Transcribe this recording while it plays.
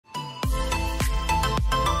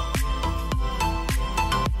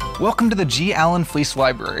Welcome to the G. Allen Fleece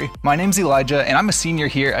Library. My name's Elijah, and I'm a senior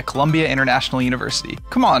here at Columbia International University.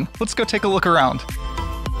 Come on, let's go take a look around.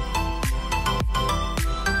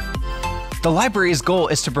 The library's goal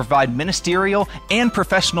is to provide ministerial and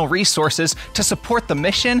professional resources to support the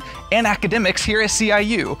mission and academics here at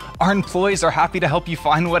CIU. Our employees are happy to help you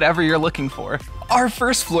find whatever you're looking for. Our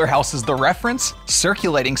first floor houses the reference,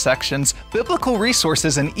 circulating sections, biblical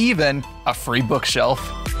resources, and even a free bookshelf.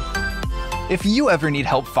 If you ever need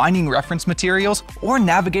help finding reference materials or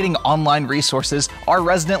navigating online resources, our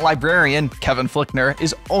resident librarian, Kevin Flickner,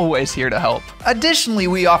 is always here to help. Additionally,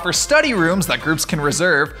 we offer study rooms that groups can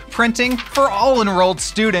reserve, printing for all enrolled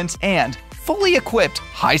students, and fully equipped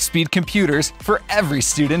high-speed computers for every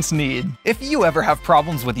student's need. If you ever have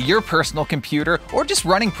problems with your personal computer or just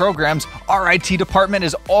running programs, our IT department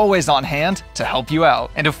is always on hand to help you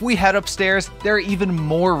out. And if we head upstairs, there are even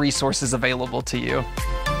more resources available to you.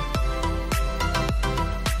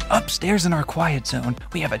 Upstairs in our quiet zone,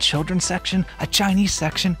 we have a children's section, a Chinese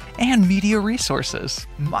section, and media resources.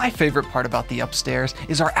 My favorite part about the upstairs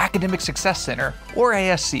is our Academic Success Center, or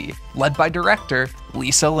ASC, led by Director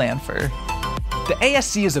Lisa Lanfer. The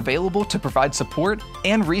ASC is available to provide support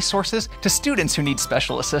and resources to students who need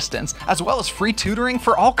special assistance, as well as free tutoring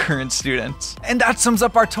for all current students. And that sums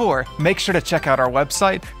up our tour. Make sure to check out our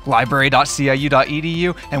website,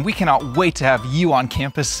 library.ciu.edu, and we cannot wait to have you on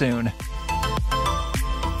campus soon.